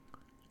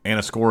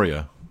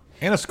Anisocoria.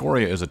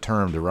 Anisocoria is a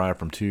term derived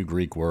from two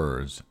Greek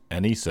words,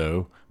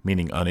 aniso,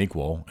 meaning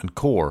unequal, and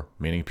cor,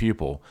 meaning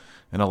pupil,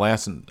 and a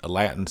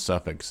Latin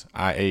suffix,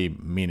 ia,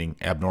 meaning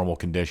abnormal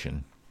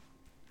condition.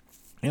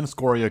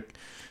 Anisocoria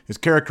is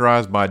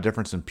characterized by a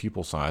difference in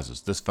pupil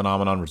sizes. This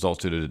phenomenon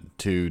results due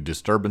to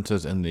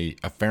disturbances in the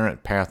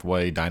afferent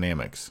pathway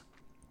dynamics.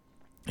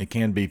 It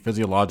can be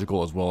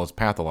physiological as well as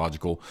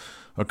pathological,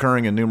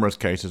 occurring in numerous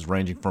cases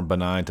ranging from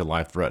benign to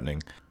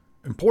life-threatening.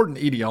 Important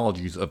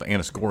etiologies of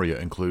anisocoria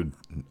include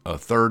a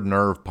third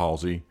nerve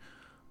palsy,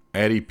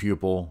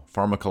 adipupil,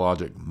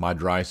 pharmacologic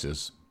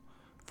mydriasis,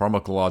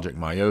 pharmacologic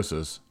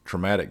meiosis,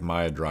 traumatic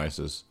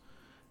myadriasis,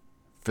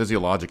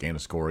 physiologic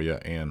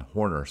anisocoria, and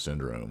Horner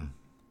syndrome.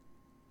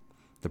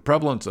 The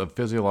prevalence of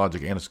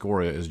physiologic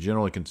anisocoria is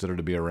generally considered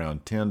to be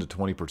around 10 to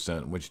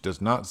 20%, which does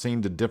not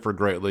seem to differ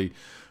greatly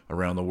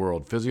around the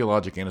world.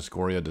 Physiologic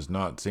anisocoria does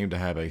not seem to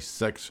have a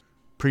sex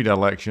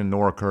predilection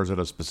nor occurs at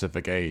a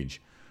specific age.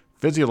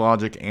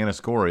 Physiologic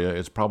anisocoria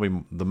is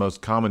probably the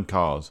most common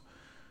cause.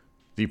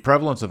 The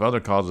prevalence of other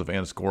causes of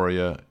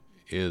anisocoria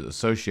is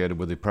associated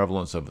with the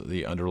prevalence of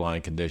the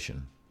underlying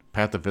condition.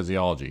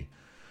 Pathophysiology.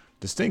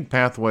 Distinct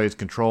pathways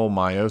control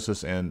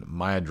meiosis and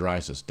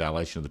myadriasis,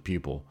 dilation of the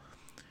pupil.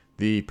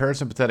 The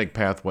parasympathetic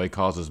pathway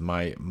causes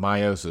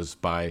meiosis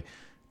by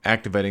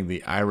activating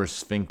the iris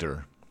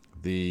sphincter.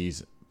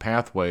 These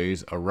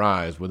pathways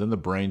arise within the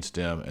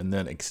brainstem and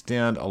then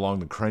extend along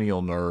the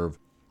cranial nerve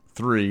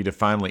 3 to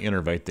finally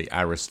innervate the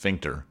iris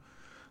sphincter.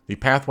 The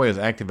pathway is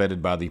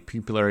activated by the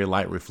pupillary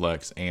light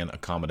reflex and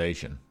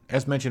accommodation.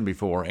 As mentioned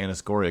before,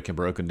 anisocoria can be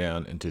broken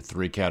down into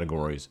three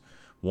categories.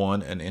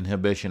 1. An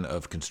inhibition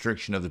of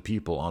constriction of the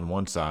pupil on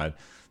one side.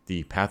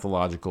 The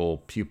pathological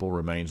pupil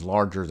remains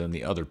larger than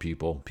the other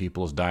pupil.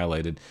 Pupil is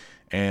dilated,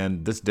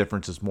 and this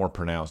difference is more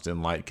pronounced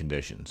in light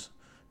conditions.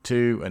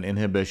 2. An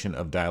inhibition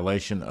of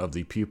dilation of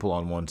the pupil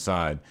on one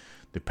side.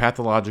 The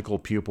pathological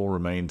pupil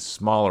remains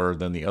smaller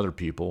than the other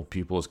pupil.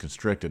 Pupil is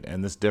constricted,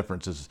 and this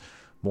difference is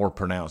more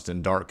pronounced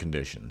in dark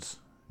conditions.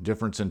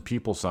 Difference in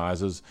pupil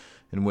sizes,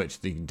 in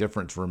which the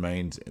difference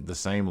remains the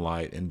same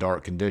light in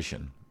dark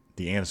condition.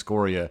 The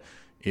anisocoria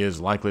is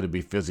likely to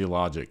be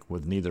physiologic,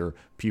 with neither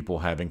pupil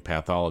having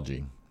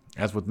pathology.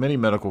 As with many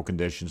medical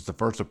conditions, the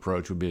first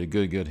approach would be to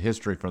get a good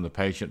history from the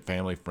patient,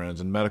 family, friends,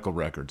 and medical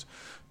records.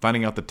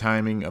 Finding out the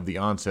timing of the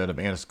onset of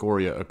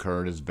anisocoria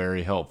occurred is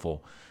very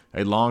helpful.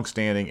 A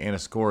long-standing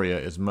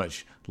anisocoria is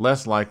much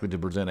less likely to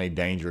present a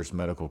dangerous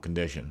medical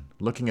condition.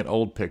 Looking at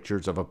old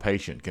pictures of a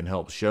patient can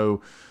help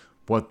show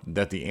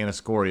that the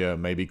anisocoria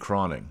may be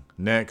chronic.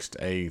 Next,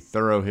 a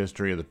thorough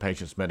history of the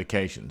patient's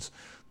medications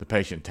the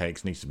patient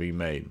takes needs to be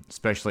made,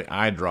 especially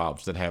eye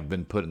drops that have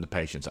been put in the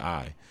patient's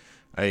eye.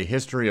 A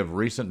history of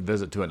recent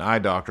visit to an eye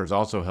doctor is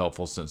also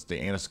helpful, since the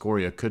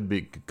anisocoria could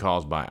be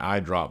caused by eye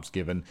drops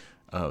given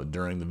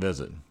during the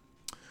visit.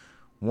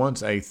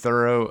 Once a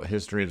thorough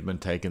history has been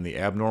taken, the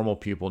abnormal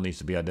pupil needs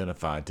to be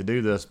identified. To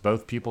do this,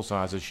 both pupil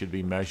sizes should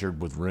be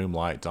measured with room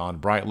lights on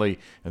brightly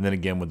and then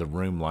again with the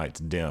room lights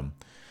dim.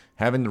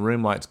 Having the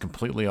room lights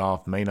completely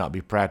off may not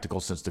be practical,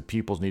 since the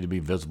pupils need to be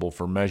visible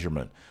for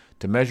measurement.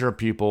 To measure a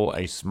pupil,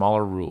 a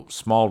small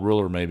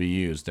ruler may be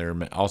used. There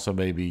also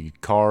may be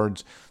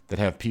cards that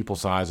have pupil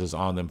sizes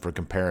on them for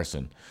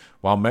comparison.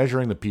 While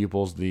measuring the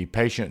pupils, the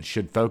patient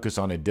should focus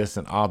on a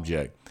distant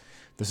object.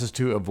 This is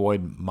to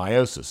avoid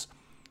meiosis,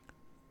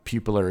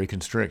 pupillary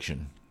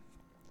constriction,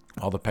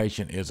 while the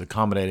patient is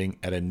accommodating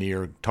at a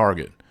near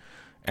target.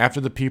 After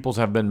the pupils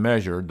have been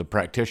measured, the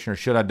practitioner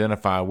should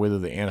identify whether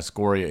the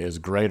anisocoria is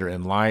greater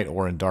in light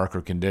or in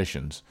darker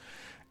conditions.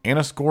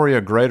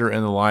 Anisocoria greater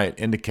in the light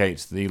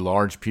indicates the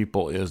large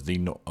pupil is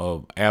the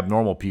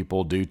abnormal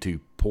pupil due to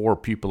poor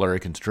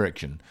pupillary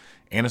constriction.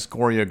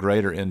 Anisocoria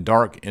greater in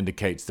dark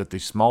indicates that the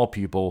small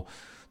pupil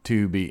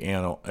to be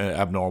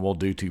abnormal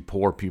due to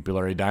poor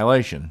pupillary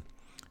dilation.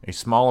 A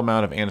small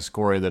amount of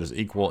anisocoria that is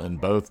equal in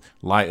both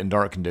light and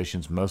dark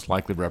conditions most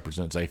likely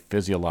represents a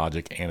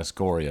physiologic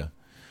anisocoria.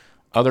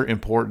 Other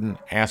important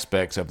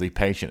aspects of the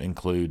patient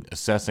include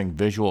assessing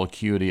visual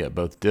acuity at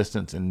both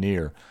distance and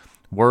near.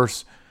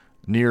 Worse,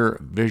 near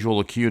visual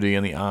acuity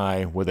in the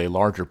eye with a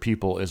larger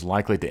pupil is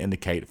likely to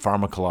indicate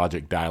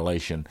pharmacologic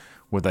dilation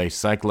with a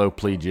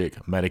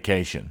cycloplegic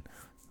medication.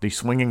 The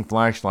swinging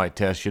flashlight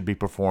test should be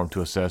performed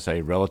to assess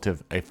a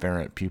relative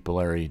afferent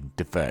pupillary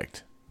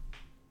defect.